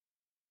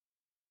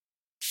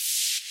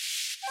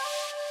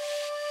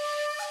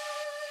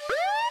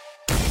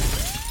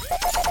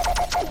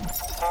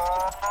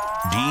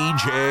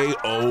DJ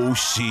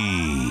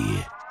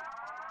OC.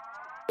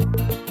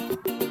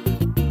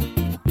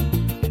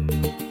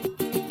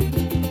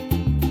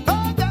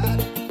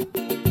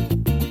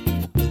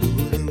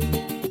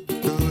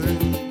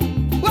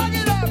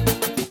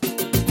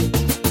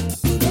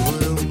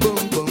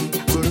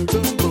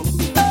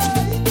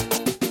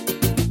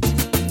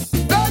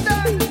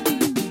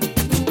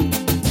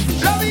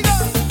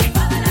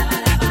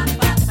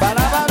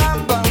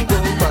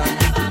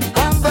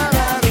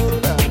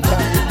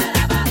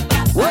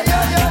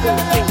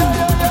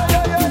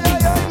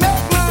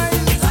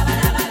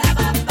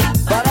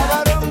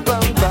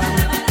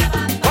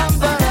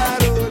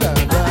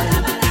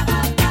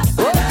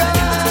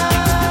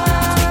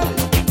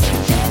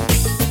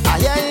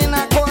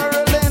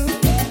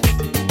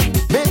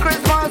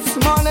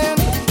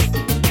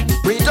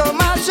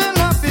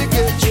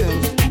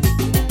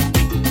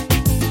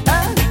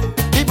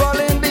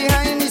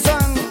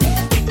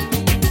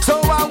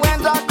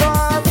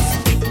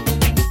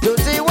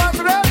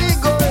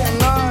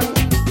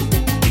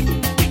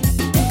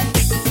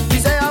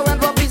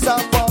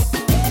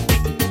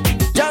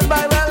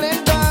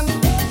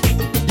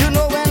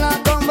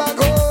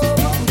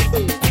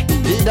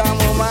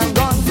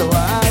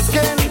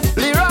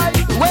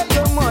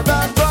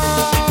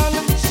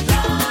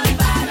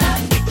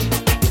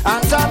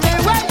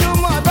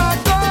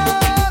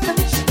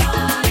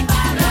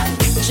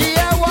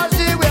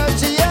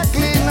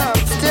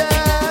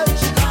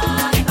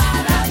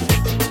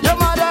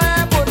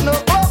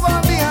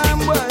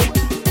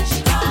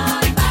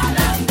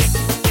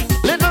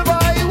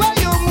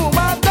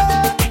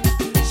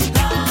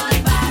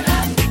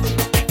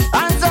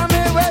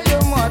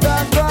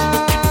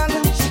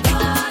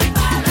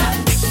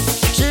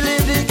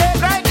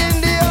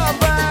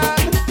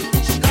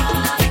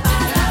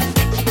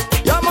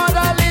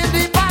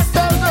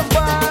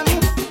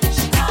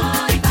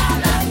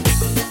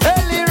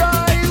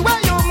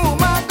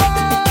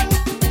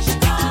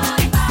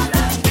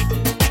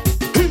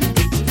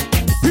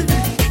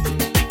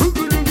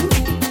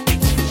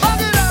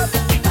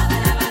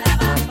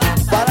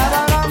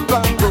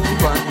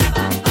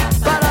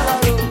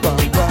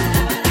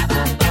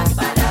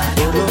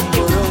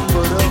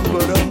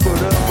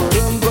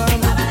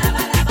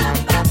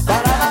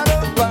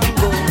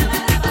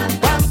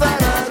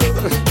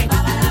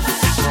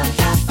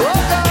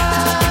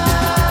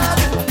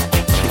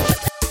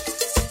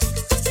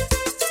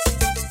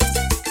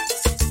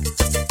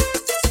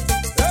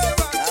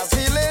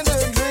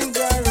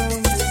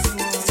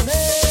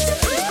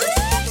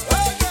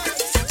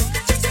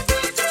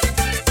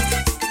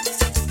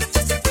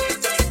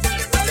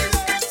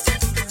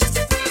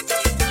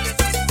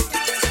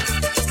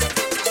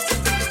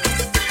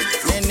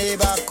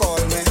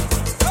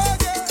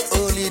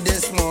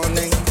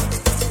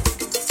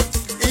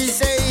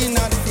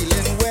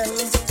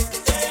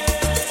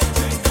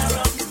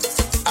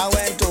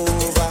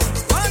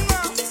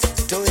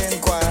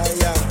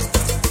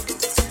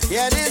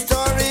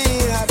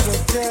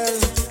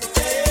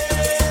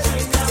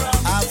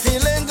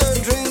 Feeling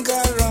to drink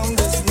a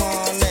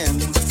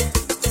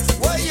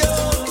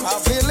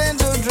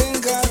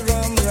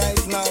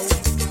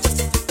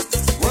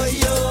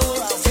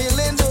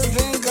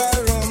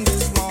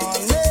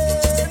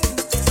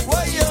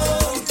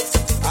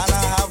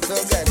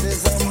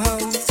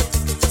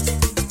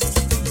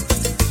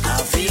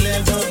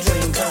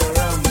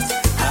rum.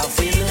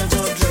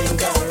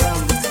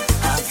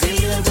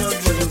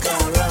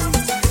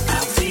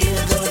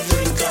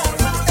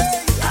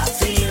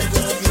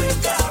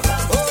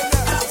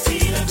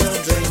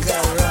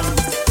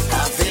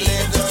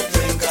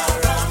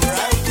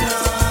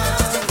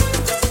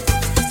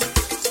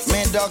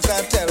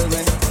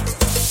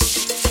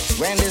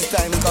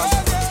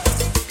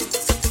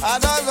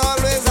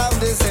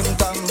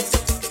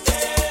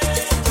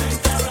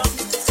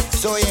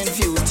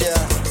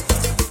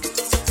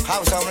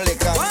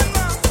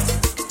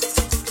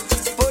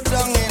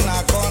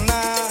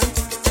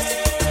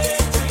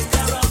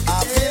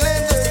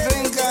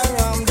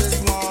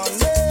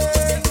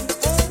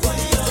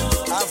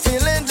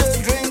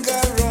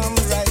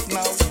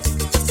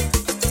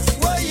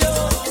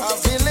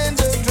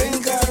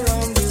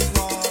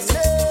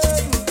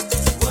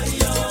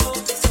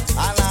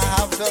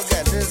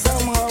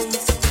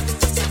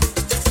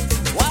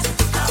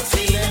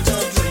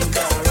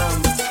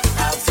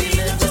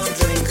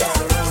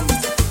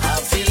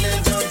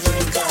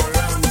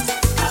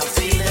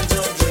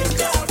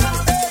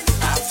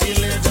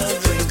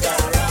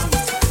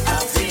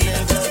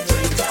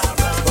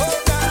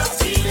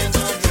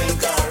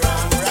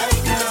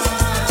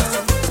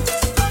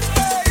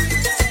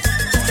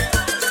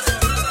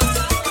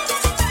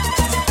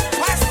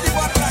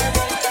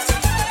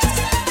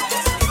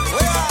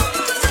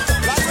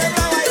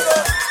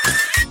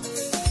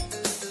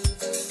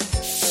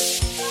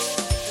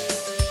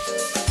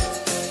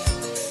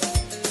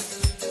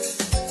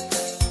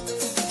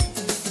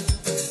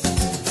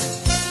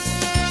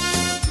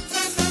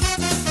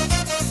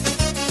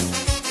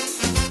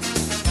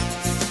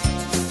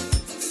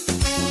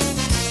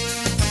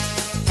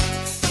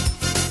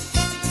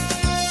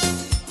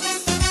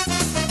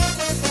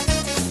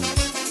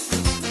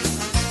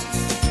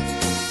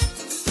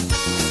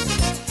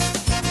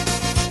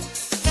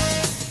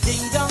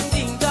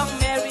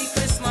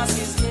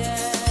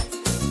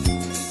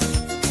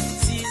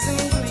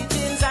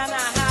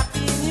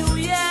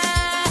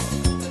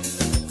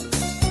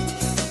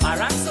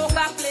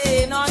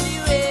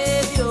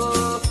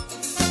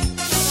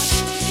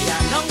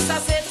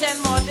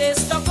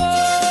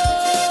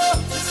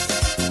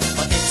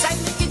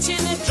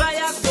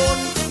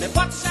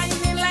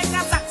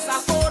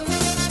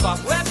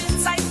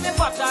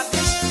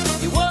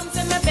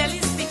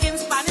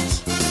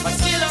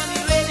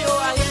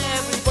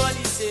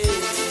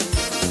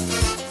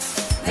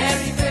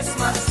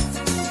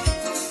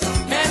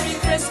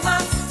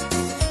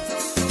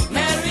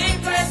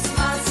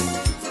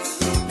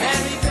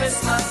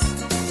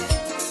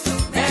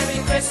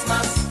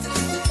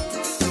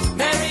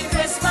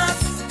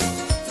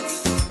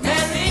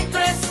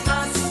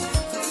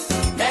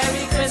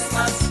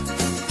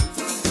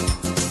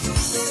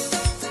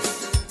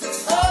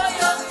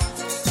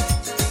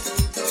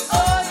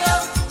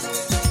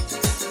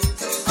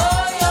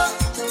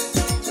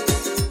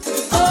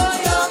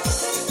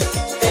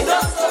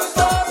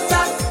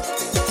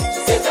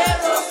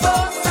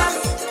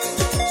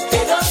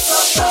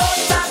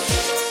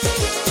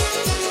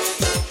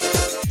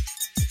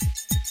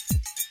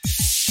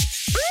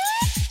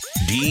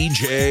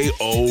 DJ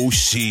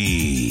OC.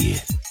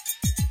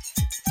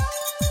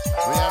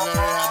 We are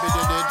very happy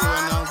today to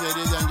announce,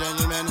 ladies and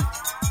gentlemen,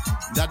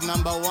 that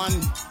number one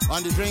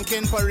on the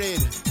drinking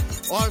parade,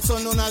 also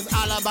known as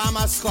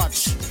Alabama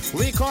Scotch,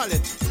 we call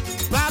it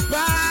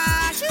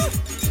Babash.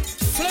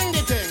 Fling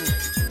the thing.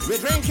 We're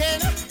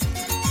drinking.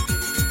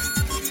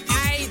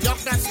 I,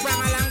 Dr.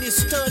 Sprang-Along, the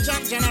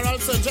Sturgeon General,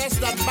 suggest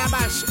that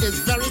Babash is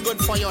very good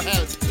for your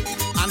health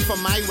and for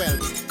my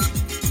wealth.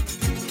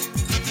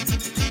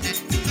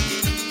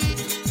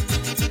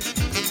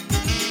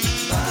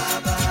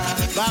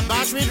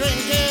 Babash we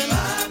drinking,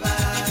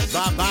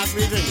 Babash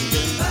we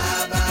drinking,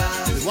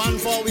 Babash. One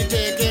for we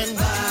taking,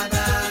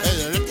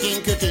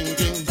 king king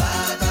king,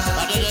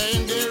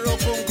 in the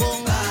rokung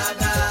kung,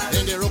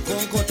 in the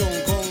rokung kung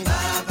kung,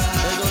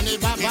 there's only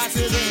Babash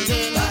we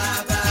drinking,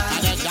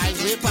 and the guys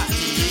we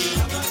party.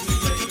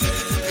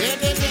 Get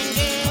the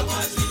drinking,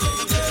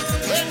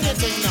 bring the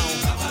thing now.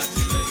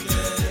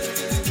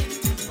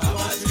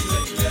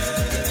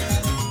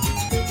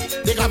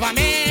 The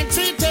government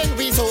treating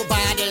we so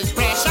bad is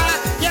pressure.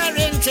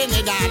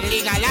 Trinidad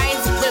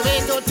legalize, we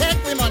wait to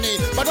take we money,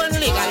 but when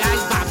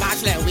legalize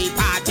Babash, let we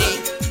party.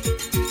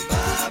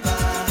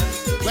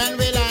 Babash. When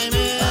we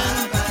liming,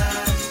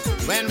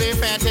 Babash. When we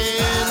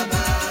fetting,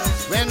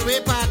 Babash. When we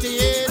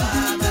partying,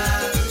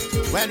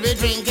 Babash. When we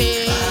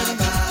drinking,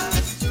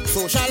 Babash.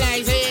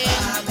 Socializing,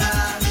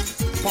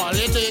 Babash.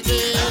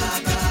 Politicking,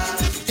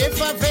 Babash. If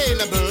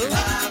available,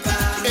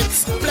 Babash. It's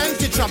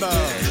plenty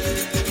trouble.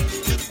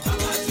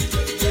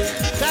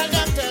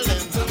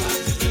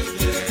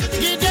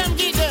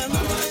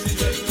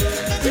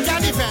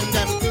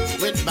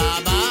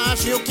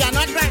 You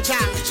cannot grant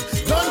charge.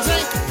 Don't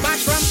drink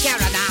bash from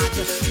Caranad.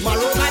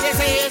 Moreover, they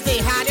say it's the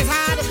hardest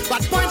hard,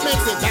 but point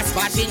makes the best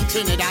bash in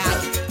Trinidad.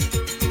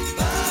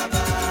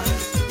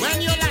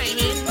 When you're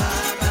liming,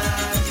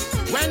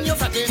 when you're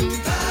fucking,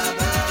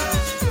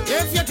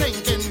 if you're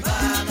drinking,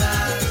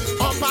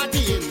 or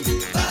partying,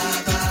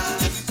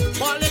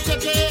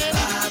 politicking,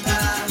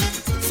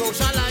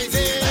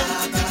 socializing,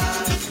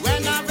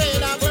 when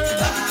available,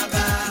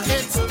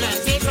 it's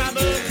plenty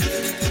trouble.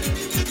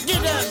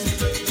 Give them.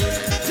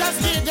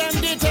 Give them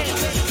the thing.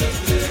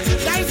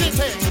 That's the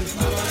thing.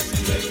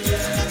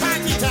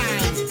 Party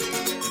time.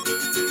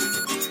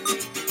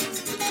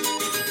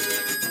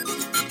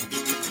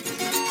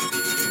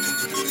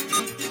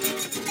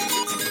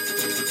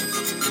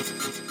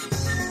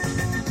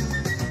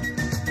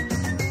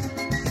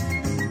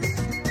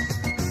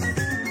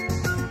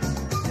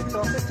 You're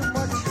talking too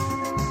much.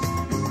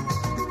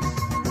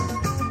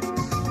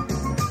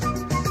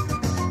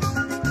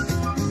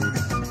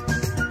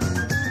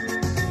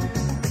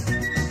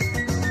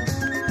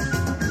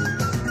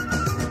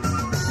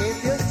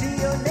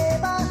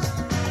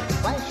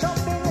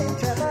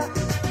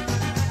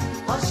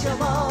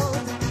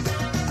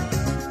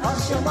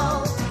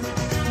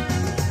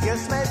 You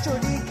smell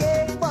chili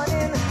cake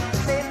burning,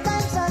 same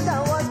time Santa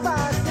was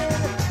passing.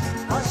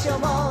 Hush your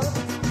mouth,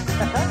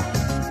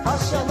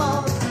 hush your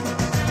mouth.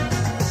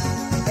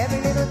 Every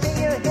little thing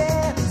you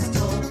hear,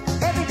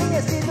 everything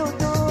you see do.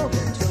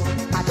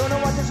 I don't know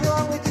what is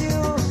wrong with you.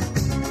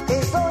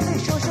 It's only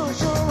shoo.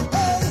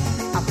 Hey,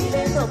 I'm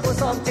feeling to put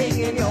something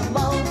in your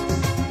mouth.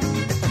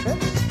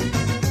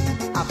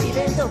 I'm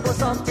feeling to put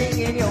something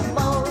in your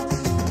mouth.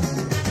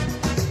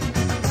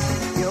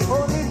 You're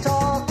only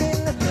talking.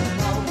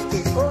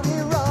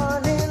 Only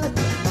running,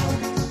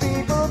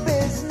 people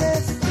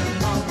business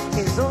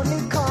is only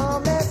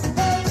commerce.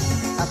 Hey,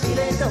 I feel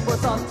it to put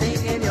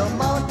something in your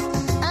mouth,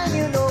 and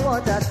you know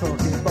what I'm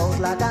talking about,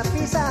 like a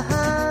piece of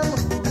ham,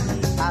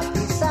 a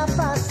piece of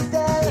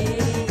pastel,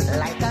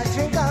 like a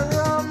drink of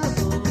rum,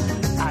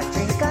 a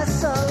drink of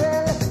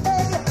sorrel.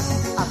 Hey,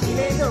 I feel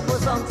it to put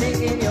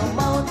something in your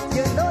mouth,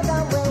 you know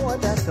that well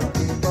what I'm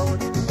talking about.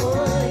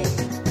 Oh.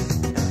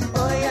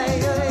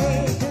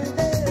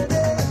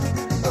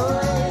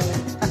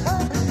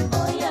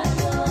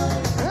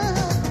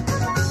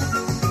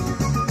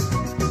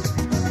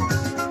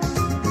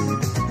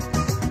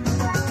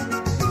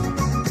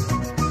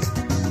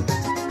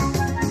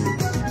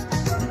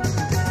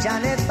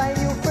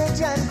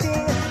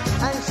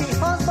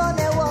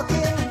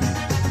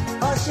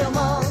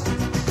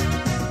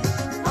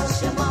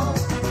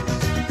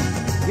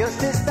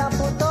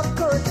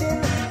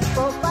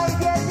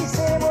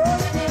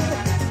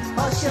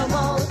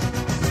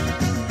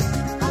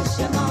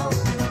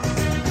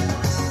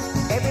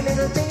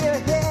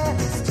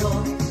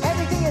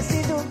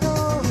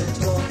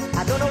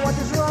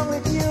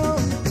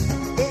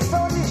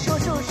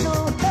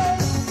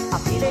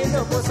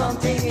 feeling to put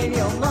something in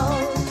your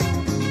mouth.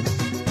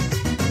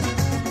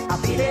 I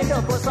feeling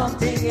to put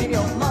something in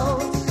your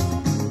mouth.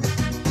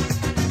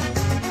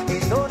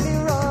 It's only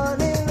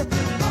running,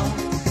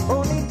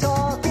 only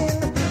talking,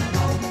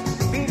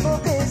 people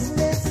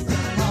business,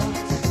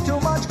 too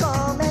much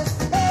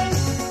comments. Hey,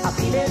 I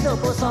feeling to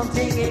put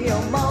something in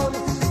your mouth.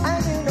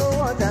 And you know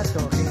what I'm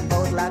talking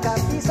about, like a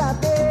piece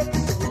of cake,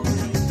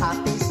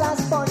 a piece of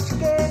sponge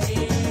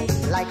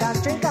cake, like a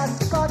drink of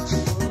scotch.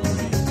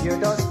 You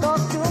don't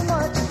talk too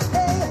much.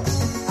 Hey,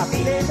 I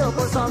feel it to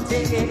put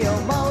something in your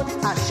mouth.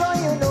 I sure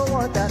you know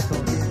what I'm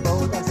talking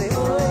about. I say,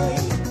 oi,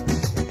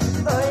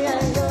 oi,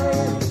 oi, oi.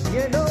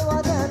 You know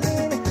what I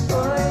mean?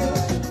 Oi,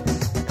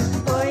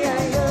 oi,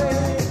 oi, oi.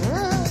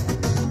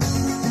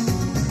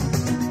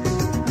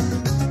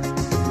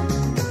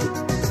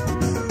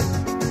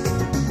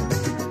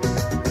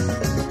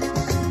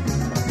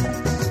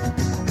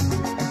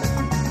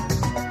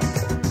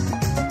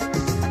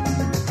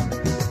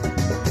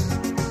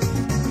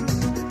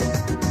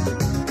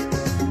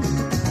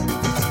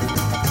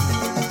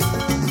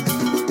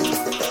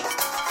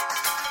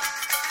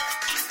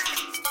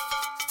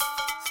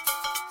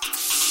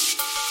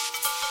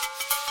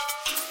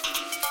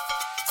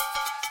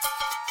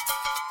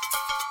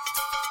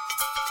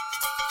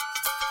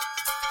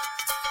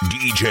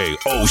 DJ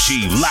OC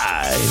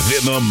live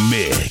in the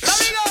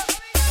mix.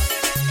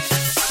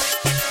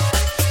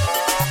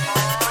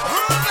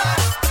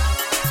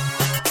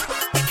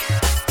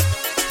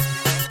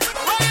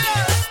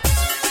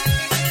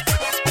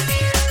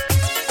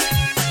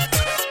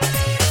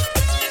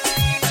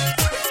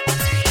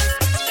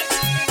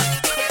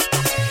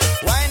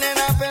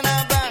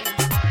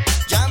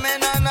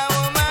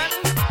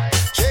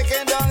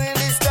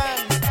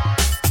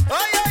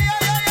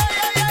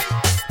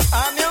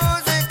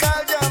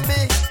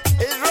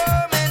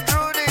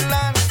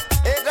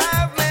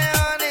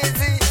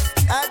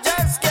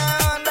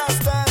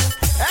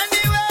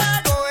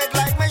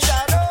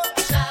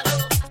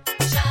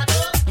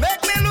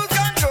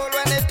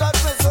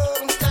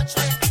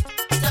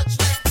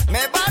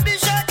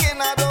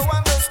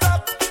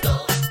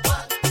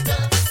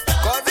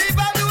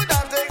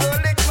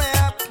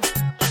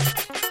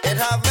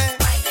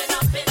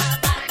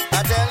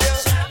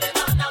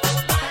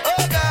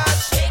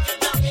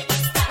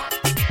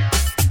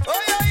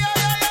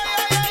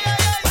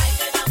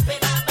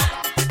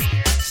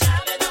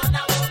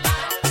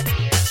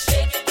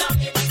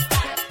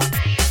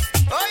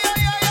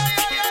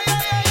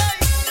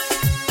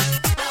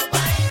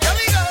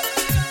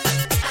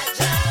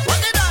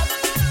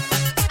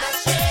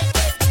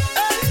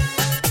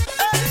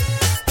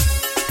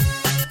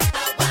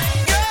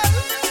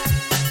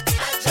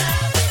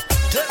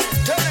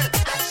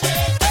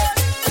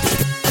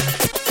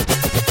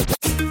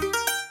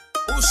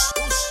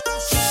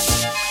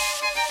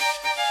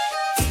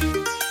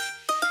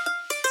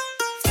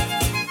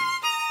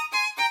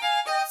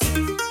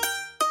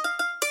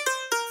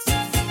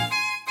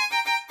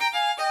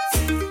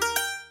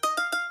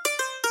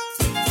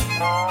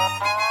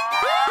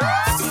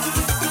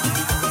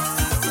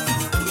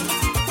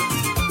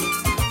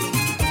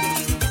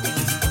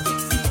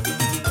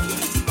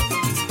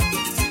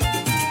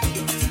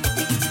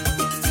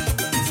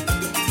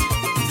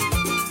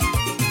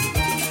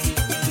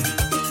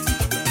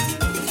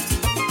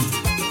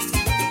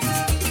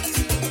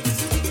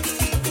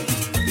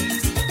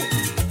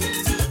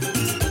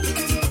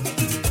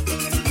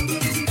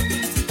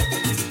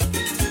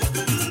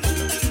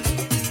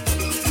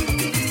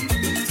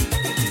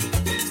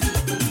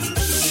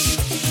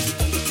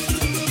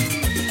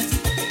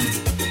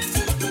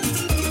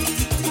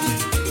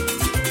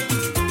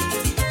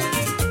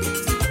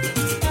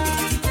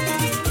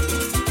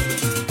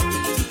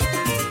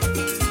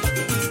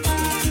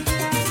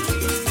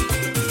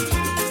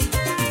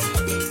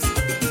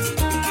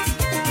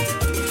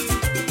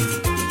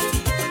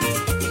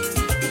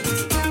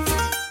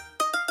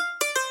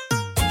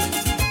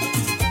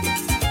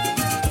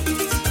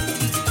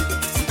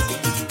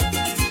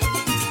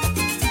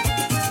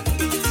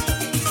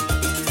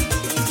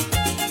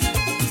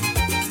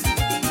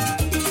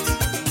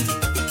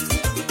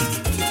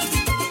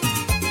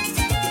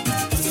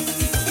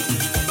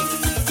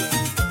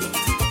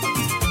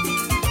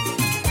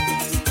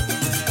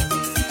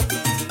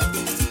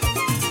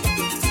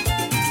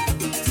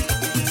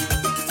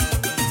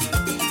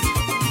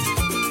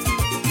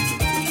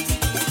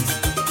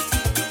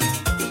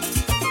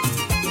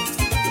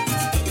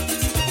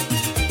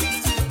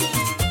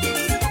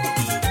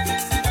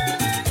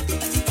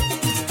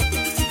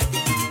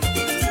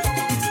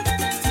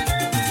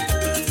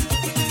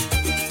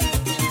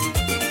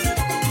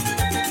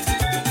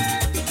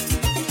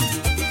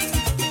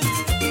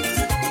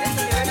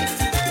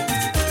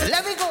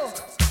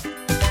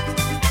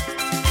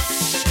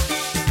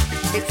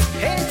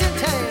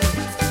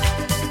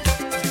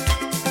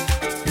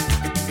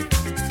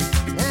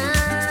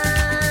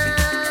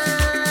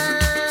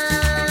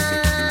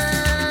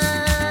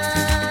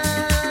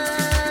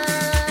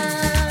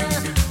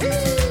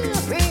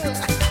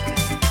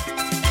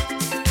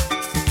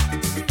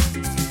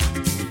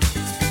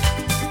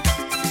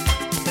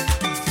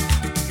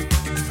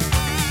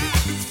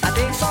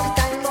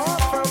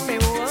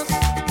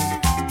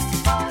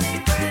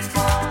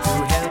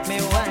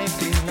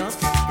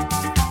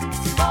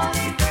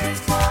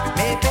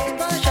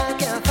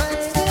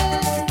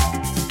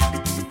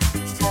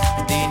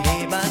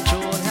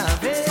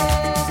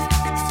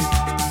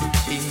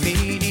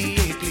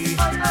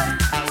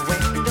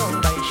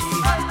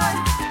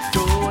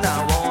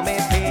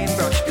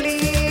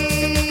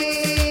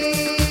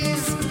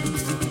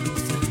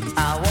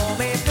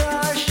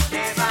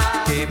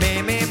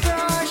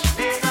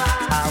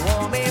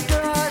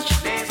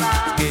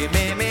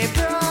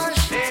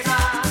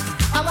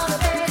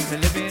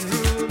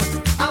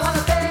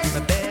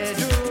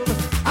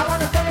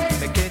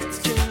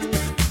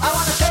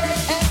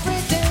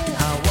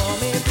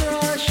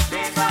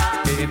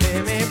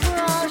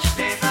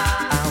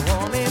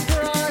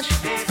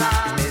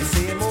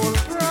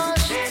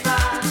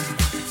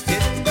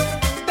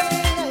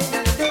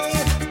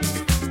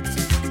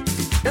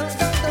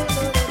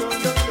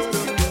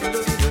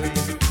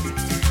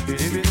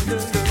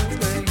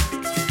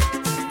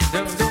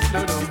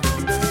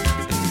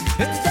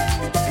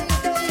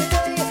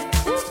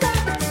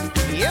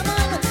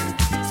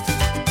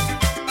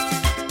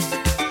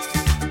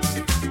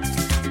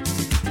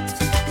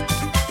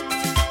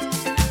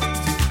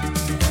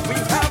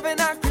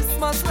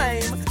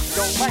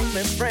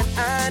 friend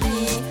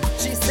Annie.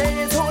 She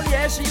says, oh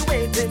yeah, she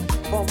waiting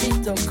for me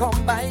to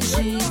come by.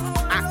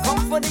 I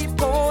come for the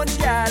bone,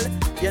 girl.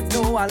 You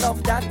know I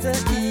love that to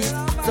eat.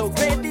 So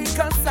grate the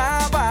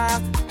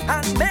cassava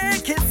and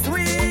make it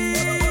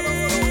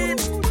sweet.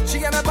 She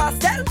give me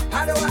pastel,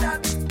 I don't want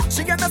that.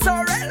 She give me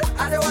sorrel,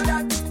 I don't want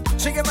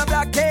that. She give me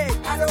black cake,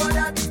 I don't want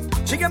that.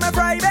 She give me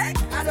fried egg,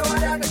 I don't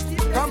want that.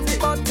 From the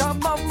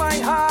bottom of my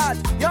heart,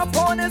 your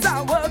phone is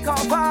a work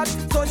of art.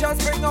 So just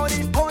bring out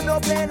the phone,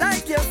 don't play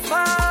like you're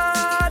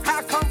smart.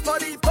 I come for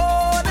the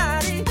phone,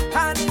 honey,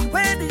 honey,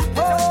 where the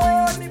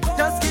phone?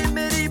 Just give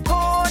me the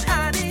phone,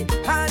 honey,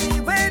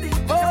 honey, where the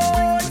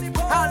phone?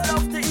 I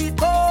love to eat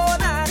phone,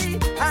 honey,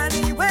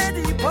 honey, where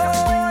the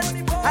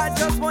phone? I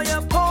just want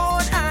your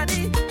phone,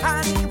 honey,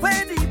 honey,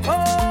 where the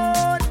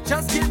phone?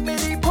 Just give me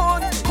the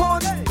phone,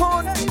 phone,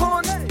 phone,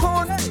 phone,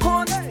 phone,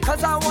 phone.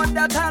 Cause I want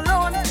that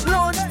alone,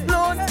 loan,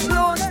 loan,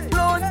 loan,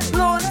 loan,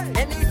 loan.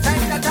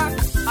 Anytime that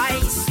I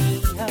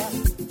see her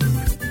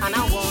and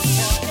I want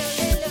her,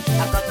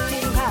 I got to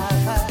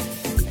have her.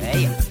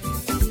 Hey.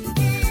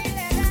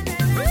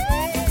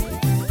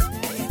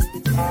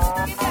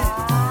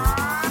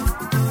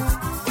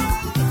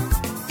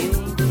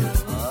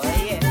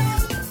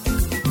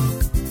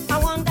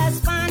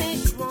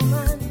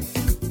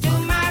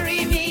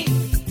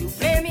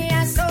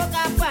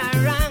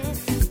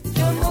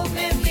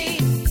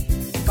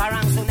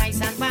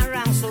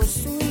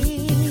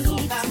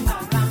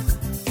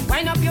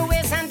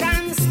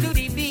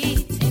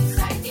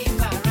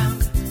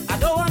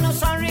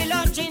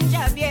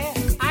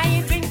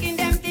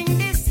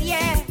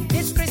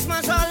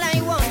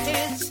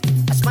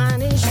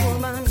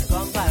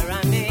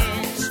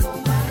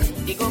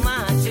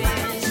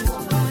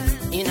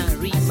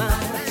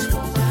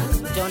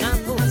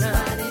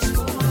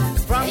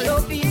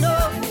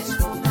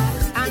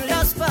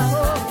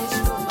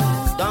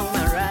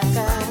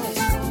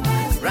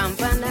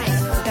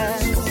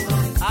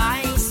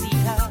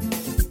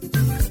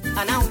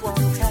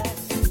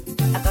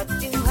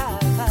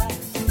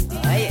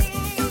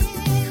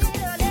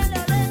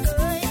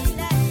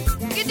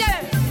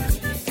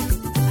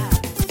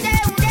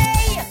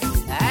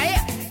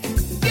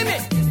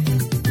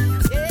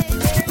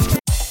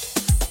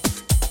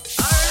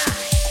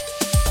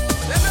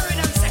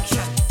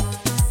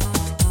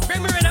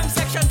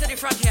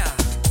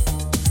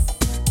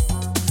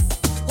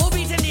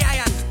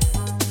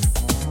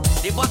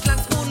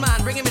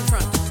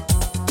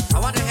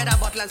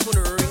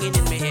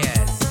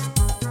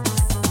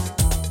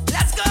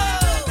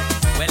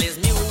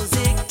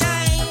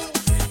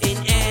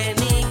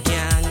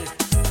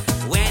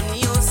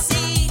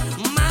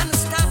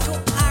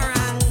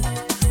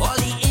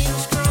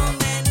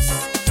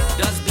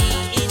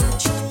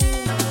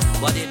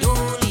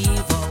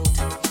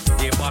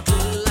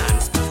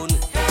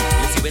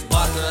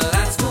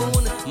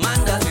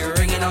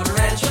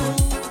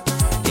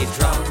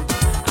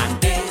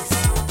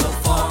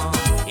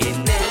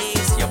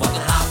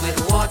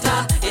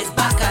 Water is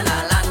back and a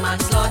landman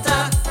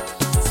slaughter.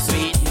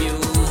 Sweet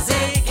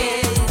music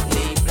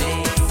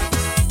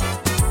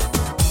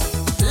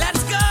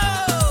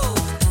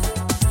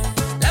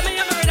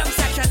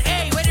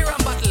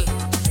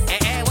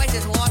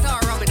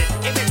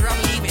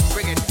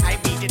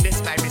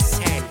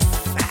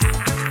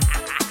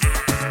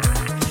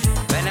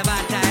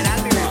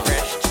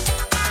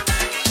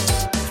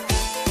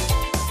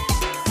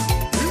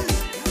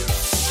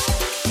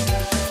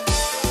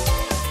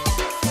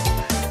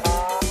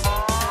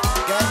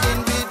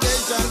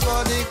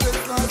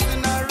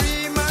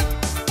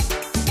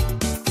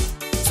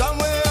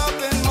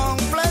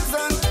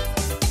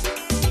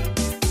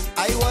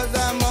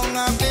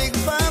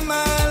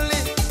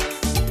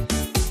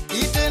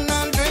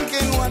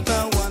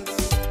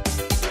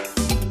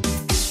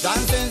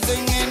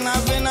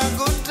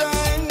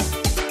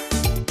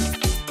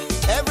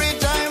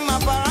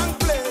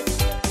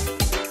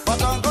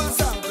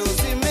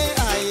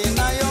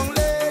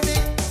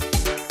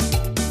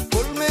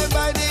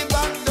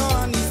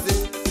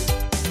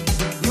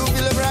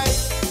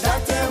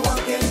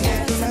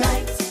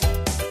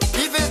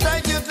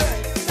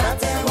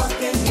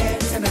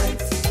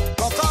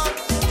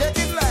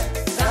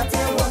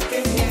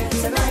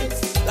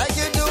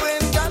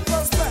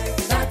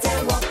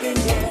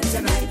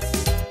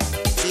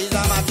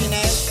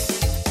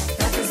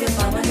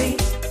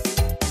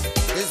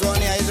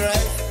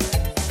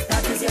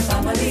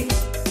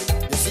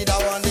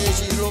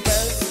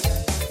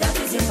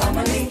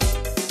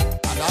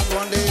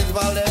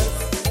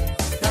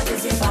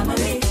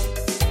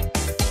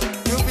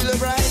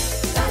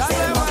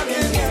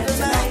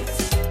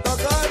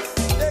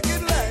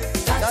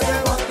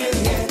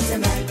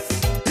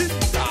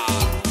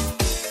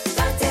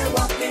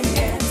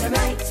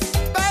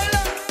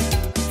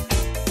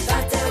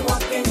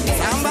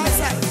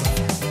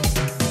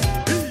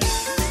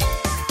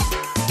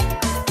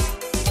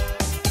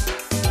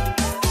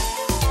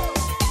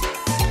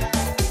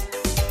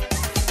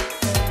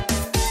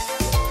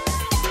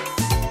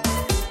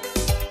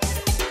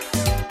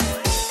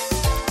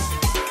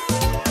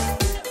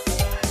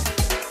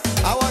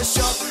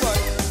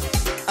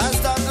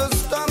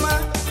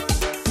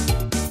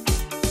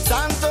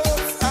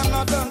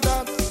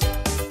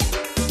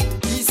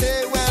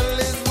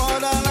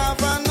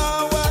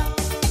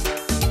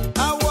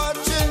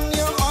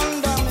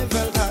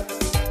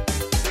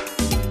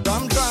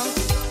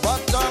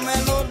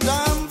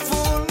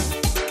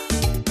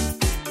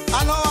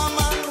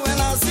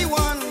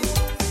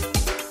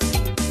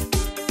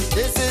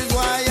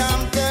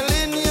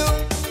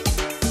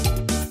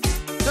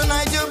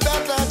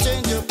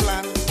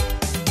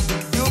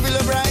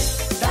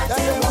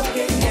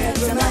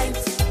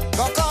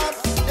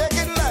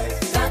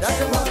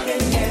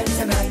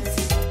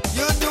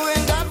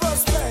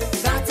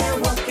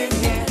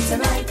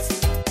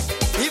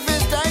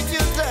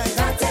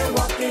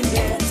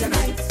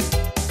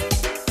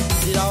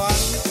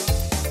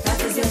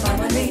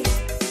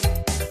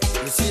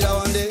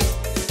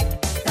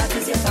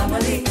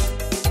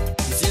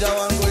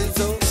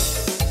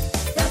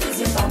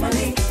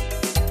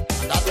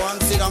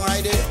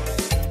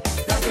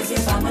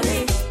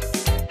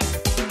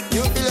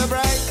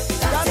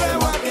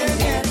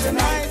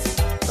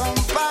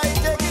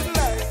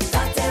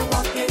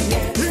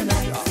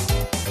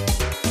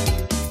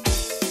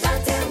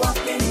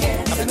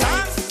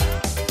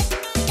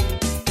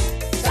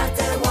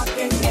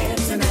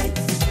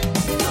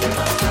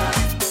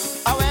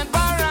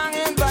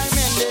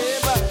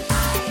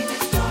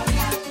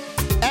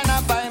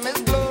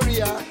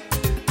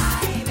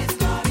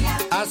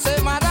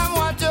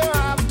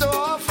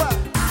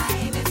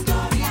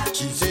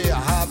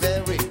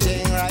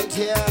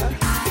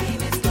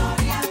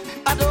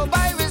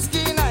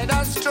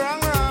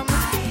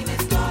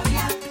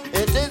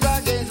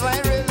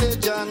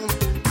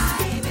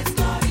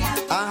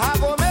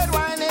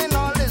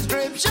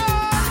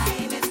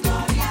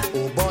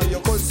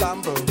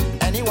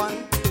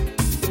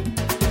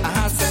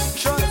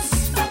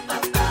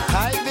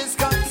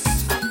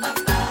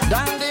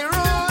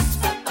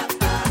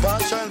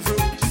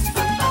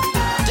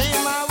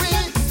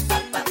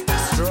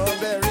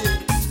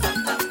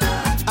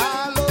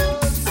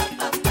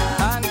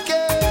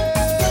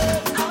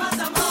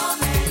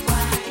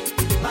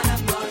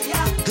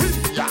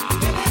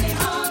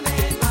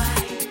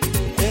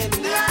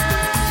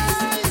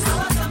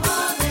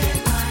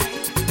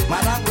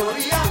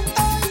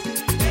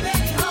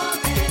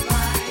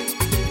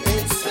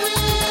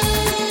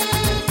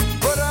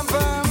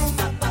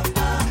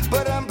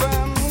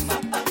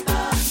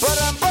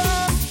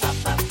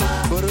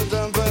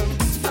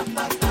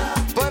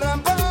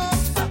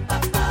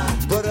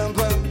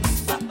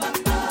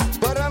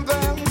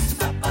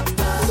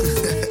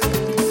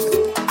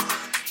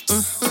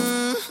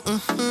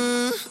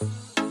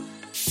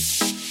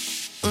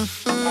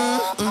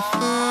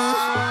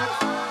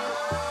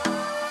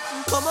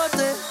Como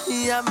te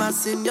llamas,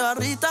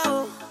 señorita?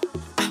 Oh.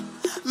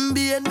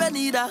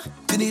 Bienvenida,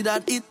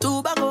 Trinidad y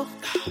Tobago.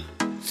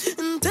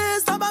 Te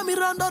estaba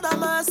mirando nada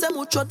más hace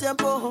mucho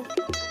tiempo.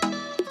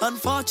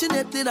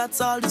 Unfortunately,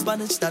 that's all the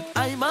Spanish that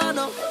I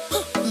know.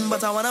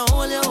 But I wanna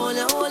hold you, hold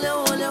you, hold you,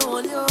 hold you,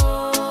 hold you.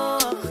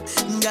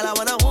 Girl, I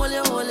wanna hold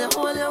you, hold you,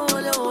 hold you,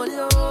 hold you, hold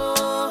you.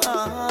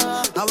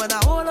 I wanna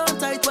hold on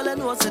tight while I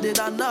know I said it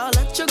and I'll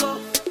let you go.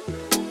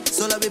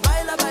 So let me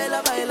baila,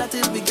 baila, baila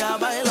till we can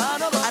baila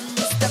no more. And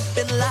we step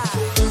in line.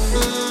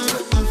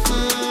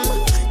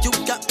 You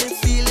got me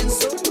feeling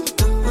so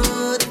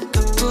good,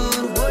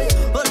 good, boy.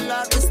 Oh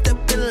Lord, we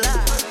step in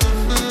line.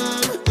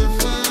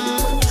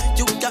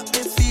 You got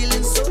me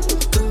feeling so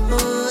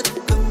good,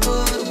 good,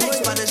 boy.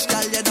 Spanish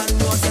girl, you don't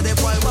know, so the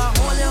boy want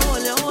hold you,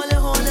 hold you, hold you,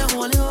 hold you,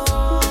 hold you.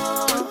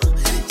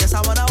 Yes,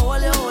 I wanna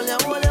hold you, hold you,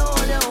 hold you,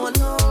 hold you, hold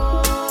you.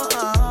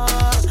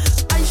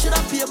 I should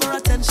have paid more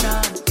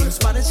attention in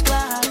Spanish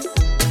class.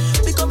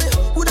 Because me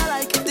would I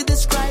like to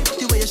describe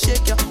the way you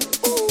shake your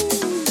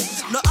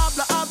no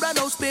habla,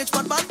 no speech,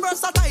 but man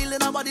versatile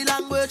in her body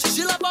language.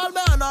 She love all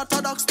my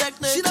unorthodox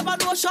technique. She never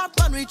know a short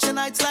man reaching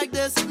heights like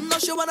this. No,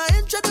 she wanna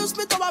introduce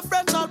me to her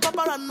friends, all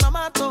Papa and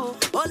Namato.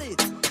 Hold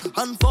it.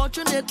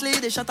 Unfortunately,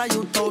 the shot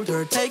you told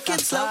her, take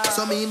it slow.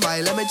 So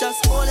meanwhile, let me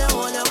just hold you,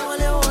 hold you, hold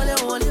you,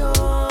 hold you,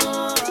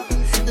 hold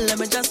you. Let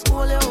me just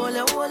hold you, hold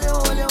you, hold you,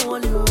 hold you,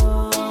 hold you.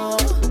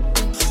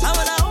 I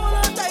wanna hold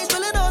on tight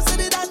till you don't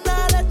see it and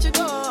I'll let you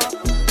go.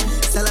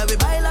 So let me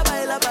baila,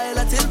 baila,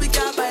 baila till we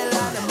can't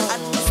baila.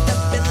 And we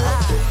step in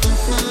line.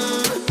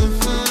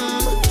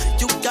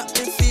 You got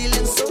me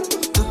feeling so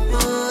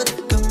good,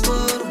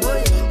 good,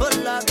 boy. Oh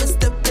Lord, we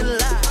step in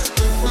line.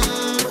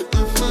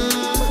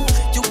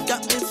 You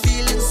got me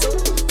feeling so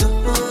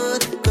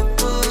good, good,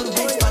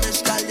 boy.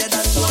 Spanish girl, you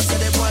don't know, so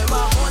the boy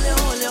want hold you,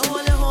 hold you,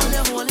 hold you, hold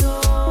you, hold you.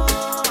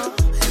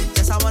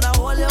 Yes, I wanna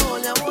hold you,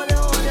 hold you, hold you,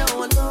 hold you,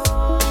 hold you.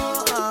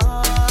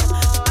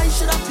 I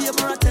should have paid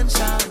more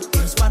attention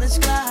in Spanish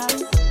class.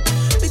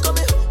 Because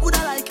me would I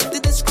like to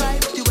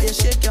describe the way you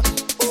shake your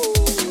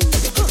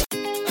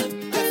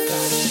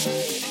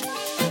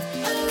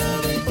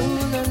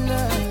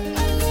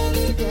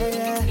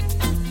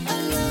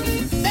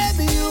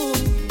baby, you,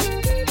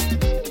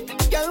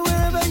 girl,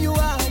 wherever you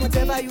are,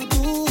 whatever you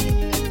do,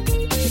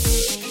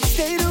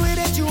 stay the way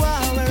that you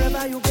are,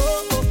 wherever you go.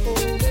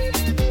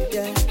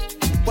 Yeah,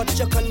 what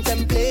you're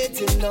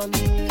contemplating on,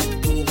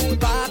 don't hold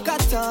back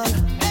at all.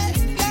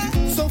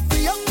 So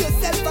free up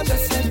yourself and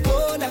just let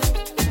go now.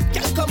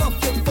 Girl, come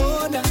off your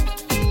phone now.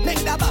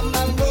 Make that bam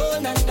bam go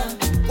now.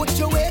 What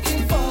you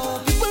waiting for?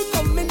 People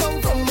coming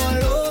down from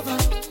all over.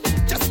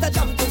 Just a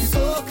jump to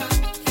soca.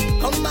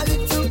 Come a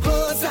little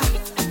closer.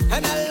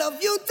 And I love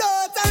you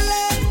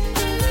totally.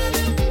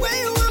 When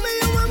you want me,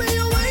 you want me,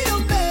 you want you,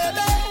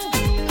 baby.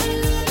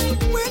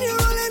 When you're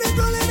rolling it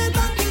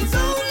back, it's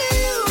only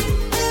you.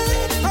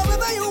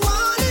 However you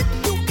want it,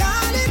 you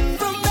got it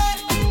from there.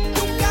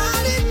 You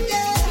got it,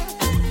 yeah.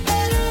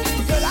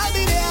 Girl, I'll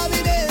be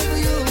there for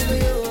you, for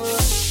you.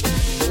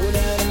 Oh,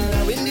 na, na, na.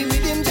 When the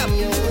rhythm jam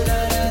you, oh, na,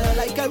 na, na.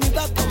 Like a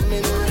river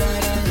coming, oh, na,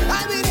 na, na.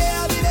 I'll be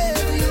there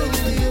for you,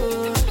 for you.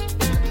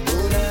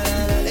 Oh, na, na,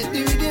 na. Let the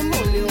rhythm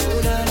hold you,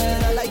 oh, na, na,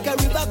 na. Like a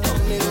river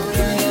coming, oh,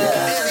 na, na, na.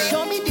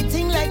 Show me the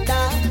thing like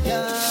that,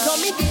 yeah. Show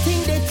me the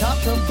thing they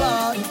talk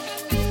about.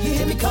 You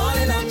hear me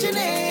calling out your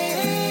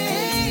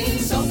name.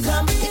 So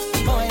come hit the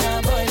boy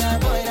now, boy now,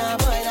 boy now,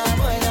 boy now,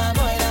 boy now,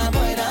 boy now,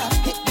 boy now.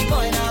 Hit the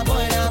boy now,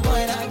 boy now,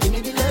 boy now. Give me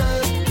the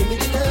love, give me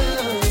the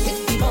love. Hit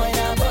the boy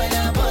now, boy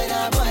now, boy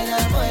now, boy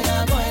now, boy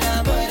now, boy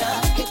now, boy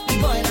now. Hit the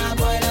boy now,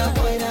 boy now,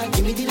 boy now.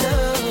 Give me the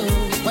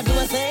love. What do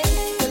I say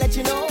to let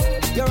you know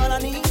you're all I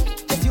need,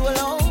 just you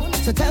alone?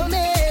 So tell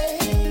me,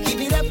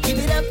 give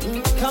it up,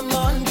 come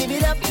on, give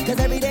it up. 'Cause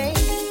every day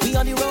we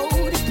on the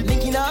road,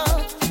 linking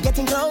up,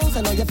 getting close.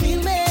 I know you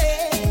feel me.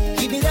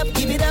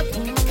 Give it up,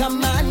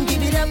 come on,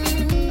 give it up.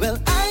 Well,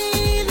 I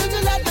learned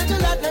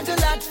a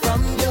lot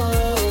from you,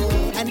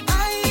 and I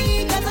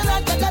got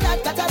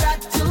a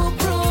lot to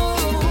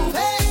prove.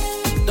 Hey,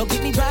 don't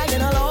keep me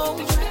dragging along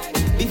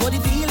before the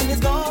feeling is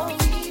gone.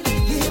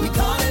 You hear me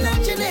calling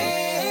out your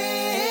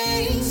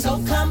name, so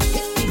come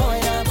hit the boy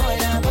now, boy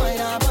now, boy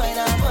now, boy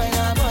now, boy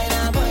now, boy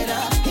now, boy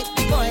now. Hit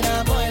the boy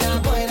now, boy now,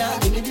 boy now.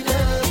 Give me the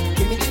love,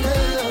 give me the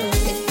love.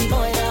 Hit the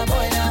boy now,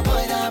 boy now,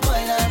 boy now,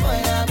 boy now, boy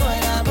now, boy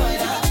now, boy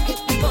now. Hit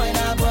the boy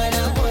now, boy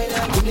now, boy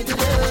now. Give me the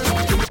love.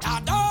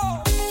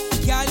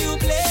 Can you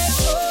play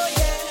so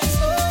yes,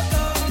 so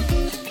long?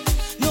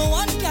 No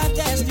one can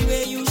test the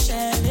way you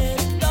shell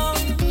it down.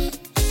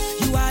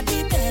 You are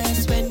the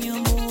best when you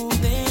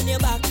move in your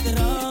back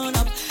run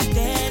up,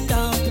 then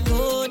down,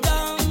 go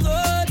down, go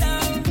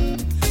down.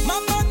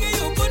 Mama give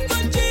you good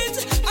cheese.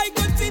 I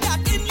could see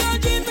that in your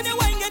dreams when you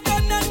wine get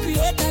done and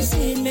create a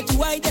scene. Make you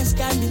white as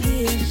can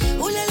believe.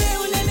 Ulele,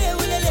 ulele,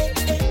 ulele,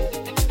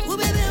 eh. Ooh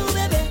baby,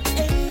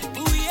 eh.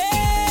 Ooh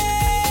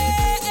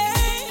yeah,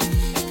 eh.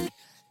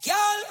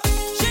 Girl,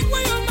 shake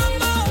where your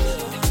mama,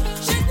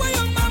 shake where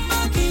your mama.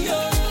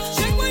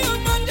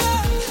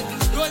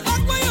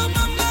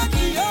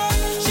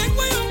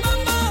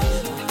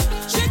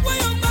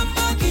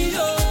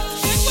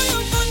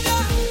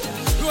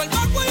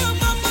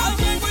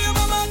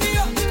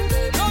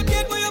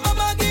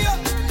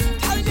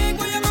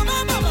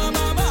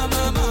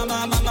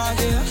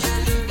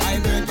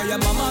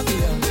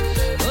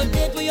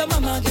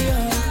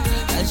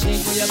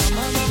 Shake for your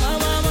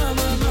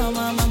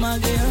mama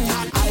girl.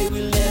 I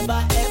will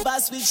never ever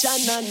switch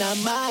on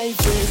my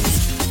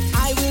friends.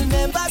 I will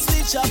never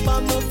switch up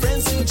on my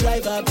friends who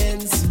drive a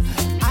Benz.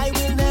 I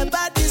will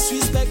never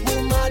disrespect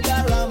my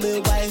mother or my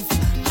wife.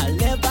 I'll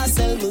never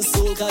sell my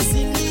soul, cause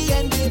in the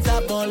end it's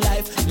about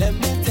life. Let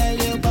me tell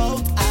you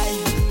about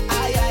I,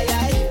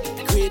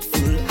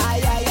 grateful, I.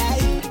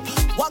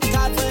 Work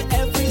hard for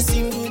every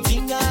single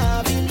thing I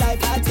have in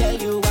life, I tell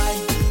you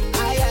why.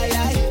 I,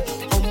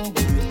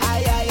 humble, I.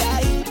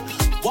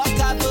 Work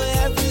hard for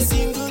every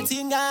single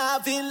thing I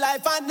have in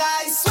life, and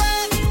I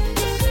swear,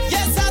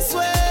 yes I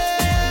swear,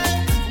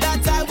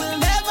 that I will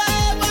never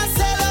ever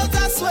sell out,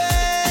 I swear,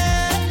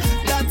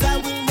 that I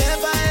will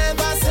never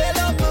ever sell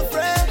out my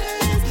friends,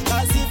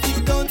 cause if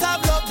you don't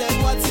have love,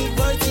 then what's it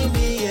worth in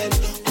the end?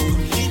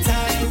 Only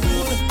time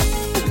will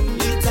tell,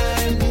 only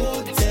time will,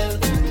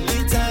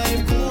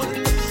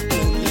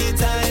 only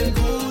time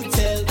will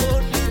tell,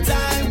 only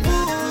time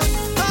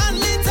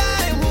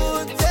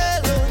will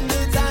tell,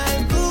 only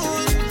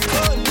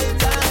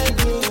time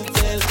will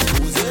tell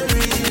who's a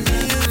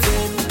real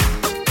friend.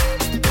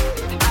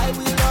 I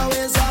will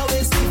always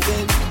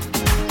defend,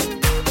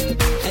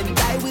 and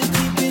I will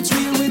keep it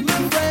real with my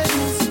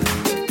friends.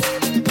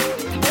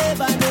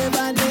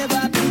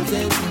 Never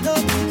pretend, no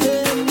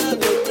pretend, no.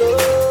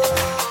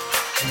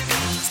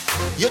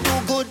 You do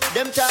good,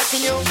 them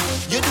talking you.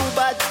 You do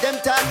bad, them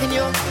talking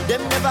you.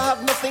 Them never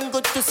have nothing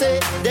good to say.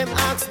 Them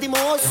ask the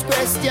most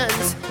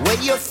questions. Where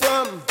you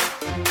from?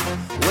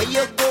 Where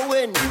you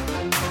going?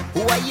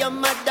 Who are your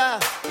mother?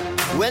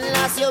 When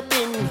last you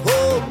been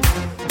home?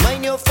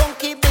 Mind your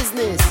funky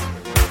business.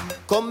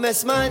 Come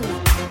mess man,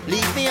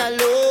 leave me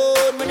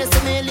alone. When you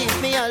see me,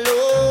 leave me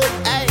alone.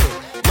 Hey,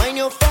 mind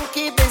your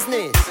funky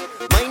business.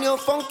 Mind your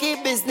funky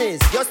business.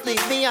 Just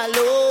leave me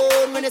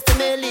alone. When you see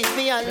me, leave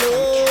me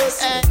alone.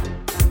 Hey.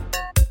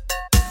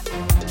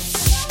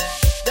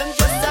 Them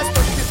just a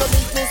study people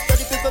business,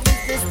 study people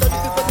business, study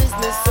people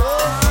business. So,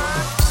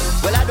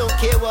 well, I don't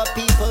care what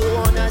people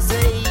wanna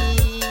say.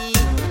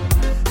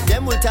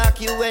 Them will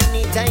talk you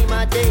any time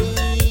of day.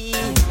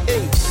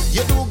 Hey,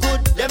 you do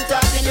good, them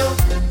talking you.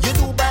 You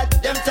do bad,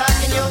 them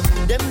talking you.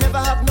 Them never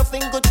have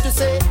nothing good to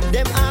say.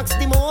 Them ask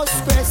the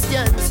most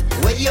questions.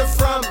 Where you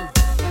from?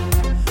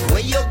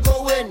 Where you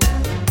going?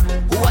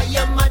 Who are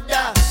your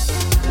mother?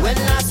 When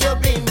last you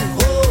been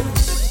home?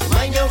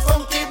 Mind your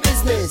funky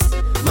business.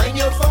 Mind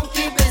your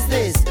funky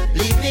business.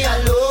 Leave me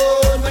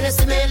alone. When you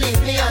see me,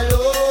 leave me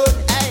alone.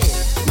 Hey,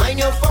 mind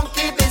your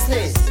funky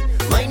business.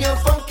 Mind your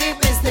funky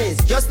business.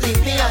 Just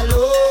leave me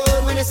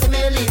alone. When you see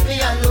me, leave me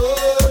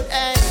alone.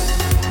 Hey.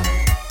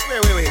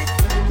 Wait.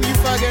 Who you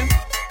fucking?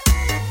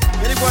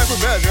 Any boy from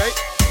Bells, right?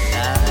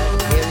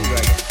 Here we go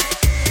again.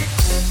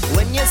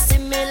 When you see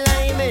me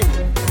liming,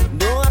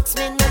 don't ask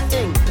me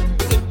nothing.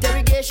 The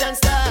interrogation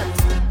starts.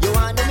 You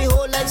wanna me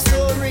whole life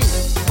story.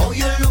 Oh,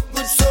 you look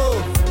good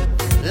so.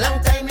 Long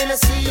time in a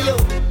see you.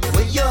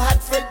 Where you had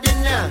for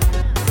dinner?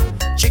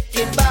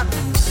 Chicken back.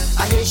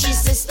 I hear she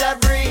sister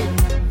Bree.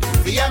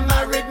 Be a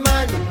married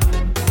man.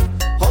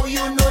 How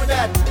you know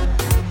that?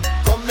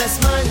 Come mess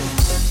man.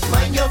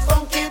 Mind your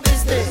funky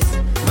business.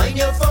 Mind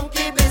your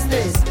funky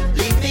business.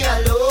 Leave me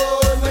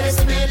alone. When you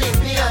see me,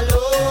 leave me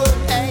alone.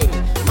 Hey,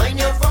 mind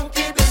your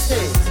funky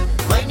business.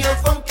 Mind your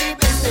funky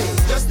business.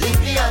 Just leave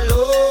me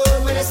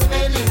alone. When you see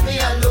me, leave me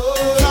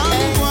alone.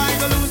 Some boy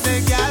go lose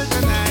their gal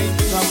tonight.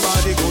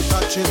 Somebody go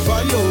touch it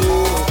for you.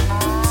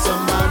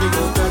 Somebody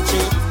go touch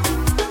it.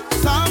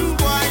 Some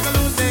boy go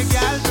lose their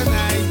gal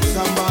tonight.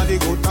 Somebody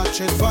go touch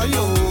it for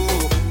you.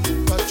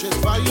 Touch it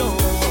for you.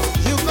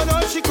 You can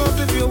all she goes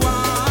if you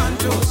want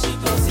to.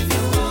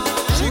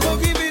 She go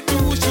give it to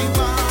who she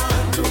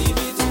want to.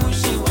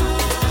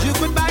 You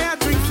could buy her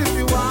drinks if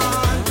you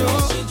want to.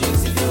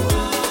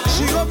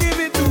 She go give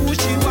it to who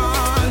she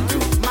want to.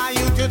 My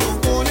youth, you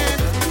don't own it.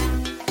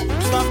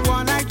 Stop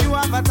one like you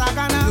have a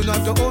tagana. You're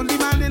not the only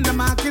man in the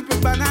market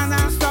with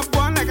banana. Stop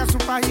one like a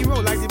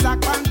superhero, like the Black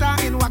Panther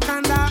in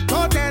Wakanda.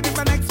 Go there if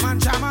the next man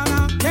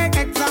shamana. Take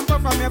example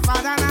from your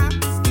father now.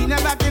 He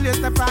never kill your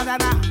stepfather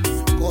now.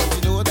 Cause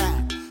you know that.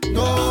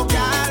 No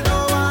girl, no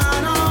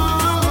one, no,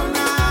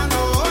 nah,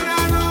 no,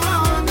 nah, no,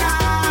 nah.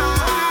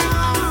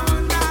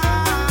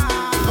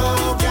 No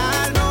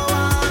girl, no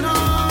one, no,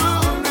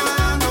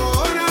 nah, no,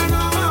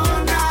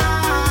 nah.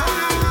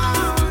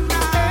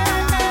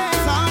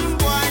 Some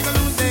boy go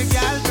lose their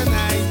girl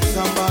tonight.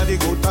 Somebody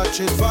go touch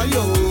it for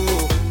you.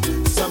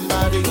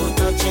 Somebody go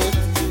touch it.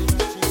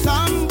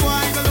 Some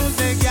boy go lose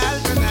their girl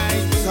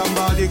tonight.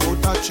 Somebody go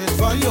touch it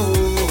for you.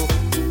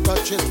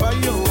 Touch it for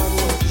you.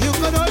 You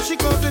could all she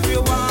goes if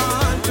you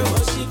want to.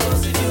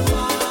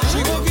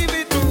 She go give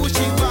it to who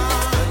she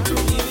want to.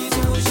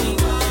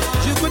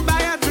 You could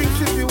buy her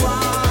drinks if you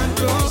want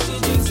to.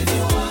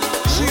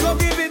 She go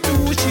give it to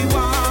who she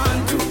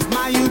want to.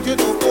 My youth, you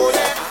don't own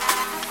it.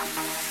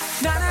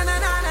 Na na na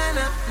na na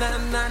na na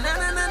na na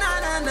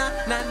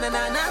na na na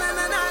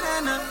na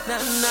na na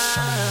na.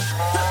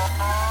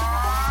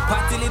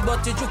 Partily,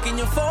 but you're joking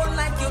your phone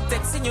like you're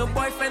texting your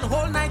boyfriend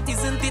whole night.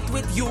 Isn't it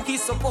with you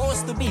he's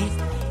supposed to be?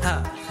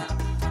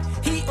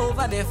 He He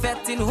over there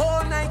fetting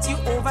whole night. You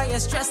over here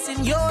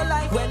stressing your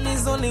life when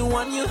there's only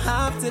one you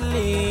have to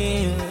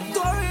live.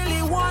 Don't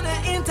really wanna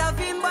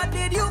intervene, but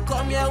did you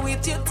come here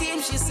with your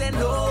team? She said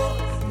no,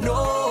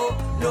 no,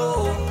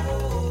 no.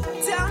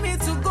 Tell me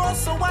to go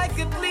so I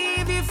could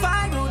leave if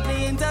I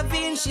rudely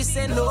intervene. She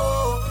said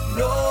no,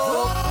 no,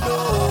 no.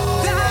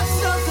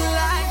 That's nothing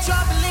like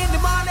trouble in the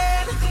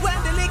morning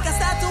when the liquor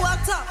start to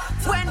act up,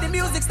 when the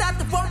music start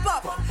to pump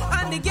up,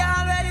 and the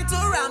girl ready to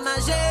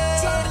ramage.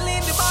 Trouble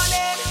in the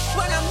morning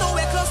when I'm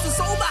nowhere close to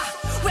sober,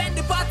 when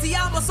the party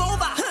almost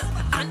over,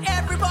 and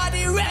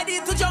everybody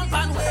ready to jump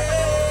and wait.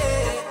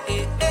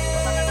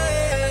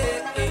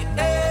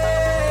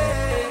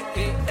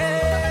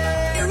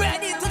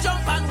 Ready to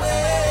jump and wait.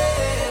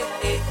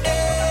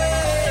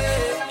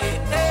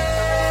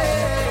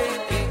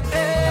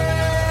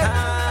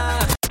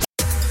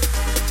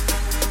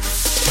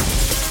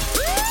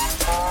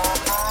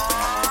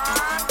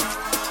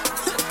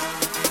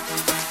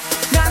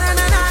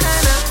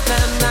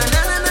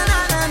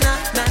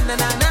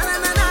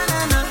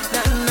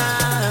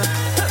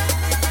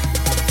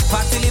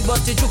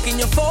 In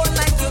your phone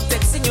like you're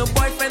texting your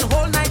boyfriend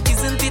whole night.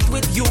 Isn't it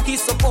with you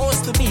he's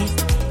supposed to be?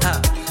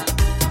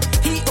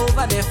 He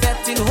over there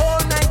fetting whole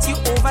night. You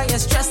over here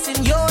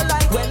stressing your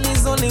life when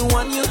there's only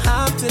one you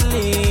have to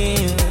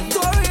live.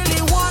 Don't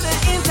really wanna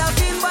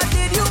intervene, but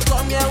did you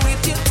come here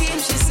with your team?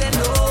 She said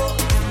no,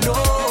 no,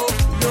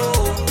 no.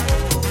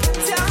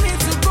 Tell me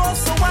to go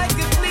so I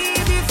could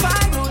leave if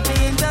I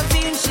rudely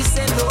intervene. She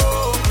said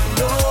no,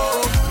 no,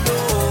 no.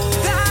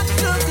 That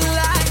looks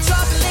like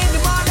trouble in the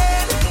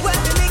morning when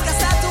the liquor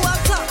start to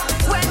act up,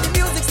 when the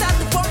music start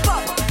to pump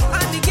up,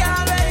 and the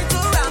girl ready to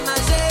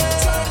ramage.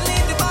 Trouble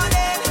in the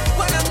morning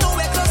when I'm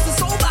nowhere close to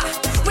sober,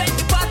 when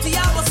the party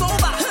almost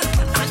over,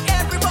 and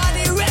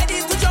everybody ready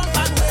to jump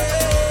and wait.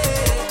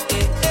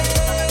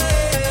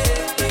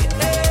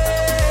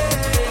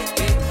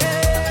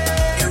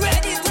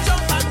 Ready to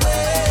jump and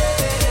wait.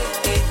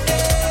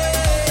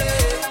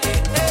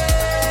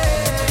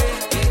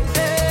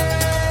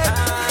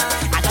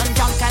 I done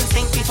drunk and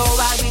think before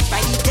I reach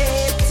my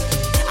date.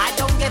 I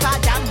don't give a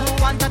damn who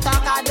want to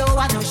talk, I don't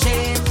want no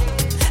shame.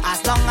 As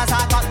long as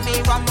I got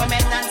me rum,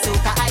 women and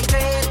soca, I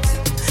great.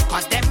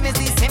 Cause them is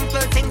the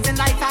simple things in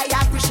life I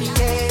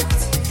appreciate.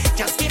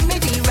 Just give me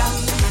the rum,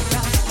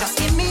 just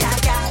give me a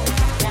gal.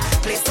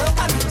 Play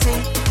soca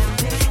music,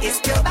 it's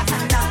pure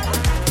bacchanal.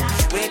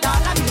 With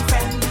all of me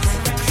friends,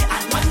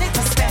 and money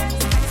to spend.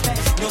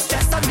 No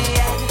stress on me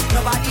head,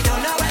 nobody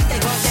don't know when they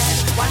go dead.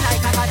 One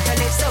night I got to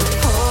live so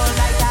whole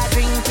night I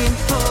drinking,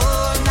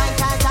 whole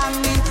night I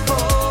jamming,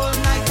 whole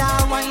night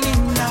I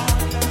whining now.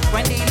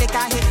 When the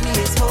liquor hit me,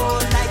 it's whole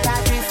night I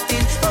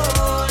drifting,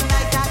 whole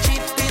night I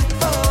tripping,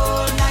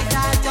 whole night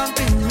I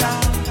jumping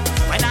now.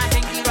 When I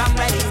drink the rum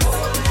ready,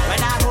 when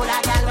I hold a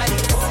gal ready,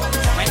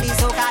 when the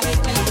soca hit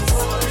me,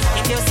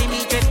 if you see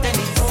me drifting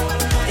it,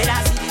 did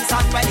I see the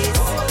sun ready?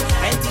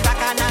 When the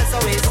bacchanal so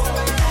is,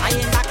 I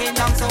ain't backing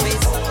down so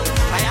is,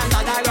 I am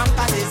not a rum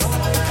passes.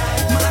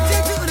 My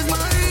attitude is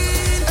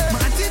mine. My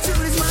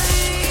attitude is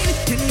mine.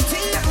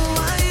 Anything that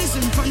lies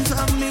in front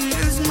of me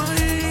is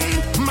mine.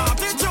 My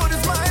attitude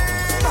is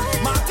mine.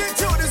 My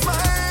attitude is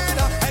mine.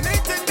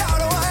 Anything that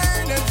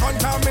wine in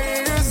front of me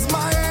is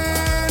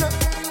mine.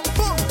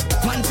 Boom.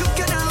 One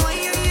juke and a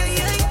wine,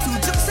 two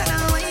jukes and a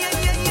wine,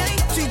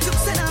 three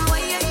jukes and a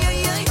wine,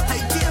 I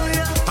dare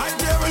ya. I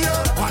dare you.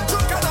 One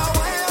juke and a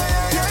wine,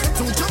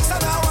 two jukes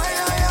and a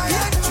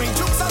wine, three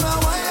jukes and a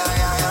wine.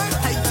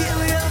 I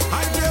dare ya.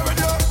 I dare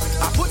you.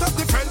 I put up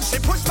the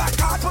friendship, push back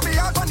hard for me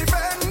out on the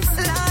fence.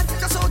 Lad,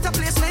 just out of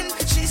placement.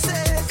 She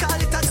said, call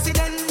it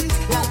accident.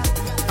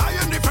 I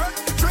am the friend,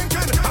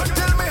 drinking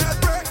until me head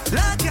break.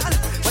 Lad, girl,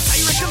 what I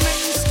recommend?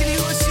 Skinny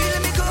or she,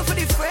 let me go for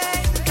the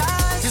friend.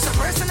 Cause just a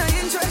person of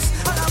interest.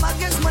 All I'm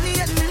against money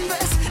and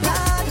invest.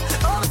 Lad,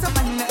 all the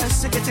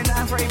madness. You're getting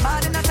on very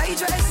bad in a tight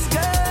dress.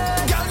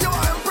 Girl, Girl, you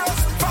are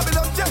impressed.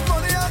 Fabulous, get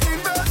money and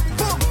invest.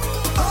 Boom.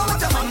 all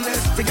the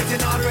madness. You're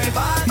getting on very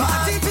bad. My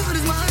attitude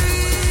is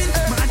mine.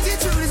 My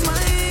attitude is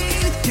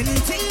mine.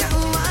 Anything that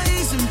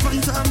lies in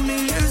front of me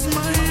is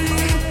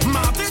mine.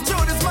 My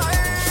attitude is mine.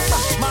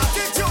 My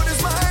attitude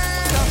is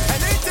mine.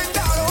 Anything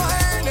that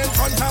wine in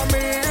front of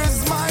me is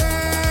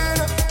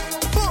mine.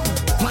 Boom.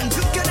 One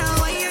juke and a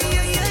wine,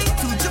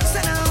 two jukes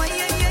and a wine,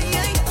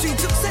 three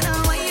jukes and a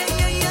wine,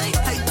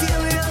 I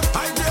dare ya.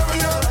 I dare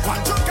you.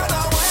 One juke and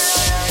a wine,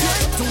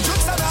 two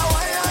jukes and a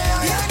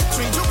wine,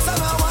 three jukes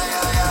and a wine.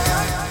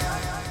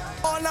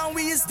 All now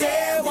we is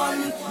day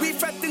one. We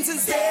fretting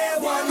since day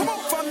one.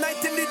 From night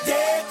till the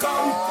day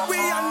come. We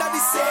under the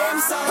same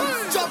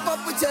sun. Jump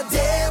up with your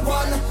day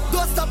one.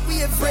 Don't stop,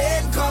 we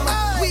afraid come.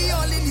 We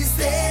all in the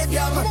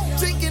stadium,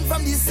 drinking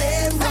from the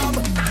same rum.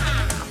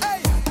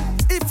 Hey,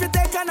 if you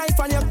take a knife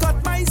and you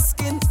cut my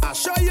skin, I'll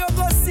show you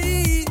go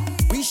see.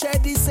 We share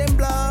the same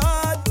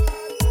blood.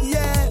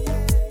 Yeah.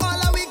 All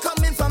are we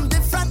coming from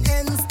different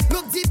ends.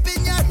 Look deep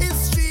in your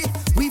history.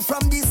 We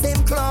from the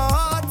same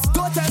cloth.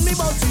 Don't tell me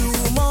about you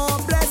more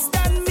blessed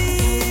than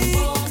me.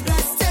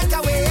 Take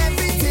away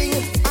everything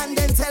and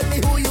then tell me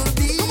who you'll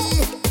be.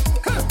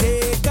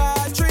 Take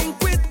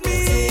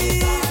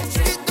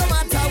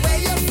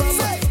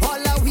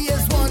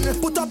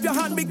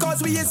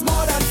is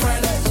more than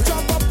friend.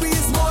 Jump up, we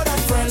is more than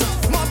friend.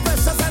 More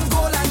precious than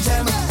gold and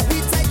gem.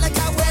 We tight like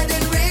a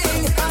wedding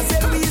ring. I say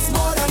we is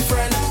more than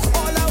friend.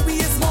 All of we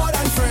is more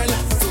than friend.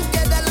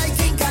 Together like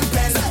ink and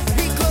pen.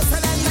 We closer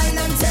than 9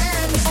 and 10.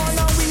 All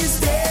of we is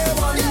day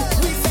one.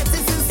 We set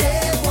it since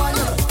day one.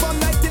 From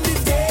night till the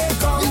day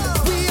come.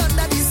 We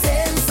under the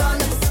same sun.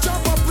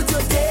 Jump up with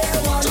your day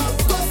one.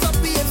 Close up,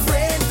 be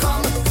afraid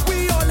come.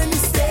 We all in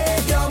the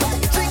stadium.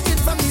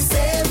 Drinking from the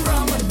same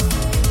rum.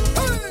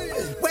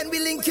 When we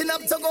linking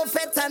up to go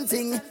fet and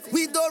ting,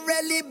 we don't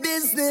really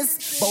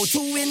business. About to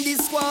win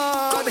this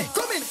squad.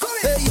 Come in.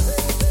 Hey,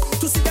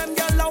 to see them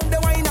girl out the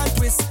wine and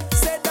twist.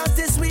 Say that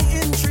is we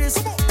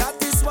interest. That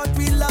is what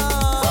we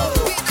love.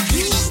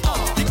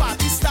 The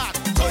party start,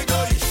 toy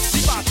toy.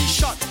 The party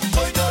shot,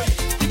 toy toy.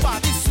 The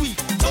party sweet,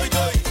 toy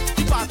toy.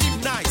 The party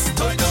nice,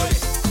 toy toy.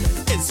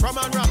 It's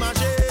Raman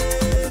Ramaje,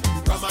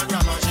 Raman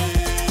Ramaje.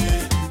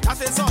 That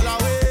is all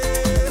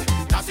away,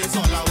 that is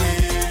all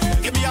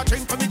away. Give me a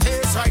drink for me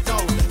taste right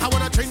now. I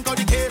wanna drink on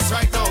the case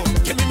right now.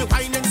 Give me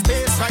wine and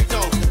space right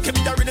now. Give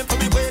me the rhythm for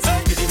me waist.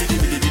 Biddy biddy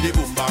biddy biddy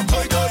boom bam,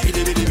 toy toy.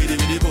 Biddy biddy biddy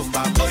biddy boom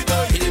bam, toy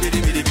toy. Biddy biddy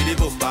biddy biddy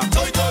boom bam,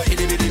 toy toy.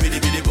 Biddy biddy biddy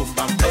biddy boom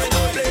bam, toy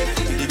toy.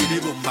 Biddy biddy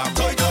boom bam,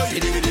 toy toy.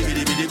 Biddy biddy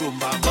biddy biddy boom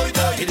bam, toy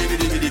toy. Biddy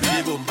biddy biddy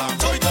biddy boom bam,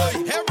 toy toy.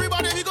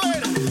 Everybody we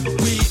going.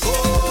 We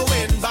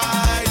going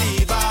by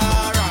the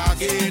bar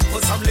again.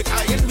 Put some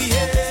liquor in me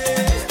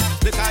head,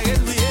 liquor in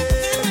me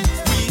head.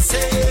 We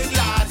sing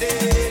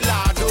lade,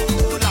 lado,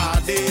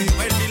 lade.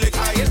 When the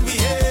liquor in me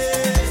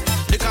head,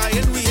 liquor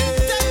in me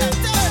head.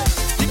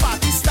 The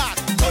party start,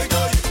 toy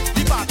toy.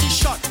 The party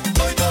shot,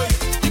 toy toy.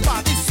 The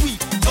party sweet,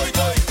 toy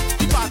toy.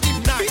 The party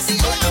nice,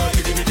 toy toy.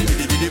 Biddy biddy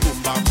biddy biddy boom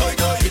bam, toy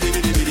toy. Biddy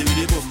biddy biddy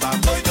biddy boom bam,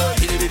 toy toy.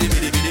 Biddy biddy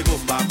biddy biddy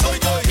boom bam, toy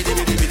toy. Biddy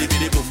biddy biddy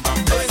biddy boom bam,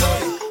 toy toy.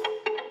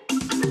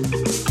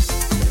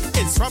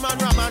 It's Raman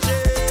Ramaje,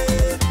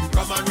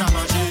 Raman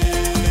Ramaje.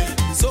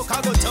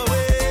 Soca good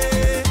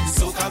away,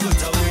 soca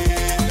good away.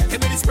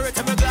 Give me the spirit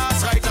in my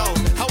glass right now.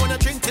 I wanna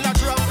drink till I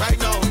drunk right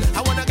now.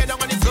 I wanna get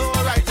down on the floor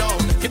right now.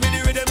 Give me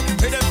the rhythm,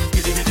 rhythm.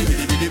 Biddy biddy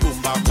biddy biddy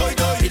boom bam, toy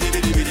toy. Biddy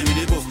biddy biddy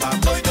biddy boom bam,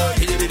 toy toy.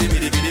 Biddy biddy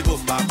biddy biddy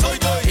boom bam, toy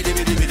toy. Biddy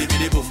biddy biddy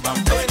biddy boom bam,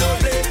 toy toy.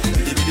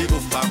 Biddy biddy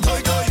boom bam,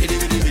 toy toy. Biddy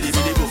biddy biddy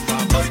biddy boom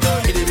bam, toy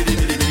toy. Biddy biddy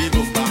biddy biddy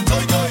boom bam,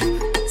 toy toy.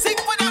 Sing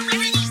for them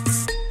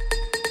lyrics.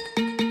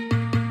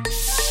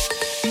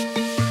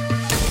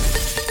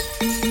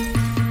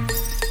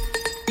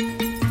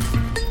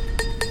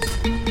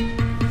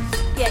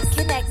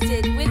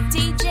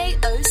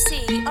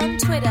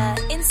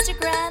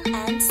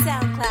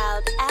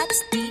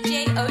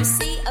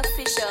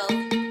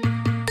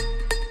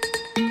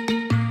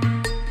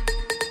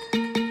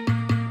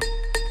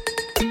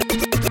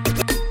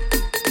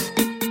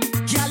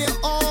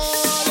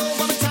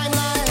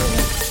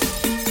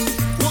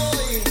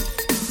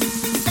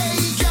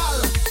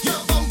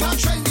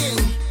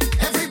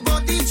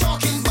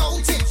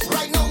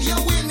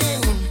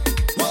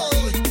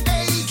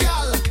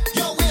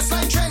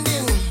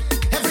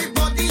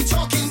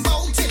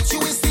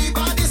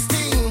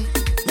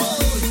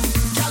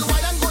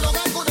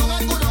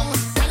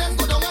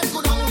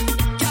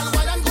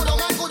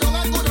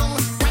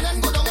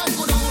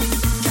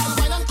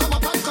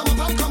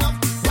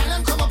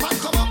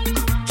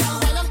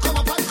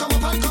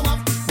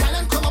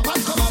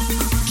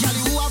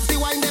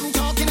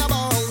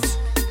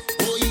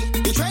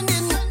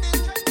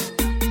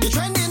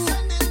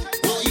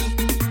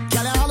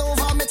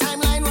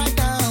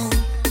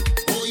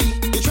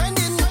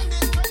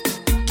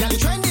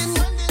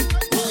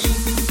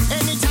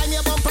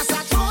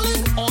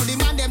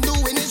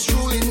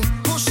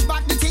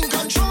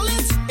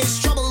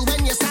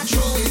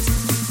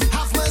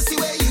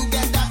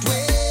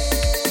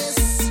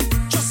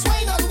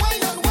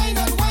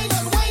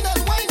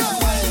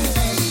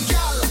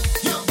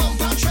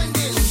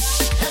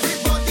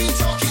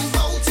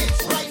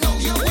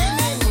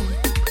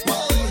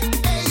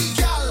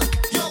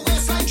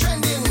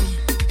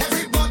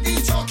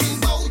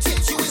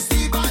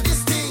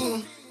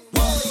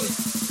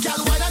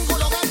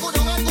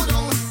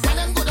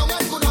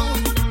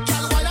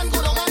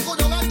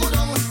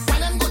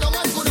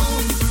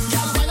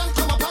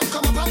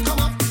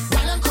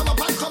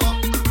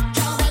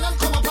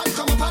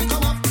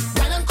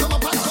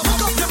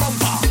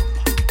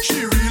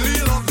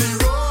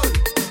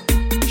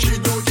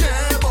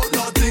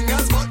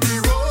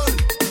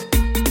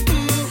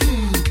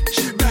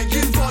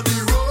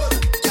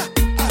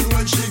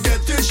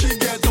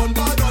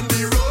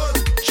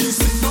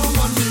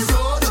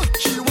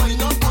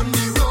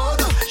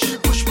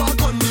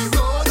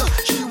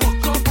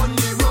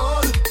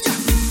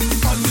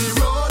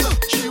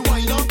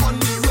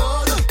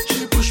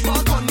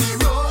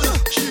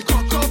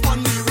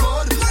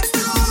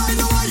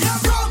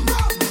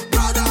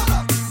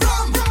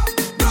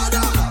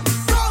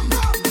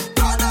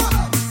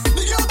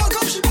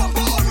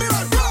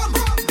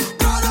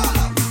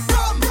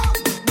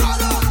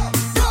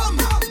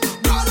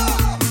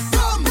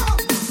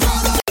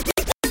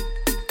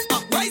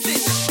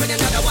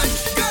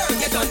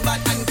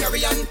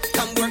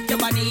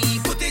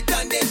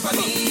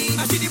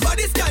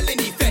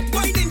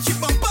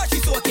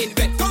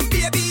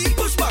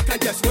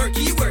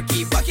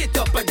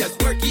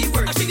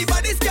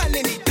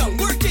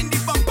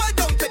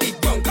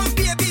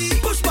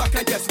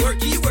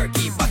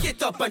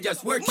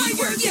 just work it,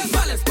 work it.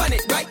 Balance pan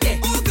it right there.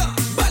 Oh God.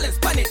 Balance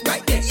pan it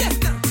right there. Yes,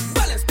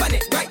 balance pan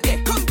it right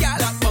there. Come, gal.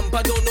 That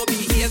bumper don't know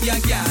behavior,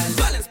 gal.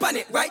 Balance pan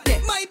it right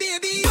there. My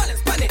baby.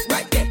 Balance pan it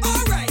right there.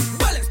 All right.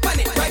 Balance pan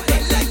it right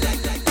there.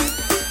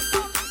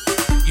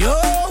 Yo,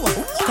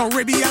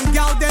 Caribbean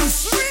gal, them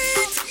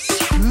sweet.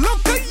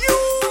 Look at you.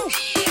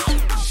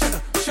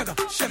 Sugar, sugar,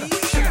 sugar,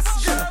 sugar,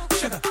 sugar,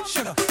 sugar,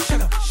 sugar,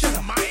 sugar,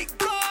 sugar. My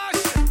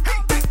gosh.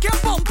 Hey, take your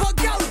bumper,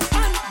 gal,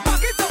 and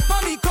back it up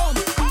for me, come.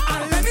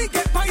 And let me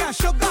get by your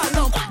sugar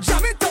lump.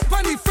 Jam it up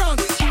on the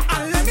front.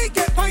 And let me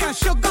get by your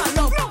sugar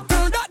lump.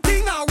 Turn that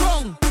thing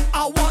around.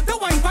 I want the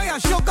wine by your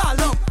sugar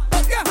lump.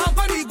 Up your hand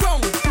on the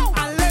ground.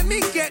 And let me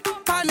get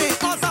on it.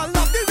 Cause I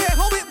love the way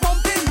how it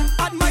bumping.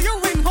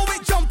 Admiring how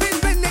it jumping.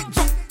 When it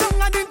jump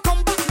down and then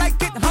come back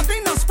like it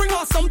having a spring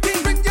or something.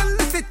 When you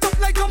lift it up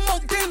like a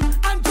mountain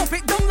and drop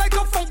it down like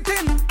a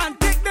fountain. And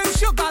take them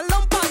sugar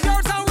lump of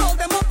yours and roll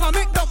them up and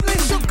make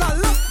dumplings. Sugar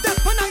lump,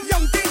 dip on a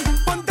young thing.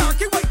 One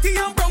darky, whitey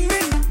and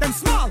browning. Them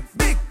small,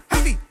 big,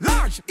 heavy,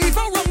 large.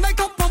 Even round like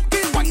a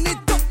pumpkin. Wind it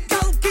up,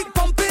 gal, keep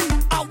pumping.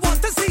 I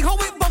want to see how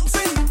it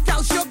bouncing.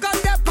 Gal, sugar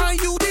dip on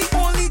you. The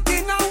only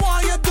thing I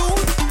want you do.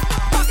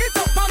 Back it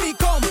up on me,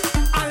 come.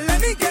 And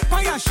let me get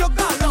by your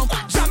sugar lump.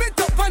 Jam it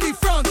up on the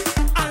front.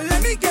 And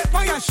let me get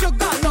by your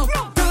sugar lump.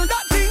 Turn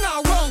that thing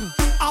around.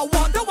 I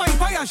want the wine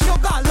by your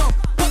sugar lump.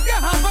 Put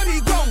your hand on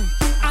the ground.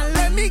 And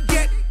let me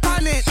get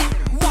on it.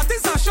 What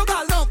is a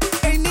sugar lump?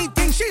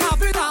 Anything she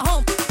have in her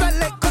hump.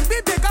 Well, it could be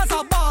big as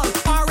a ball.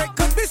 Or it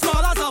could be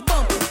small as a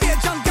bump.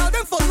 Age and girl,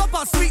 them full up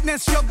of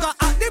sweetness. Sugar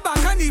at the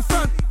back and the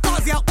front.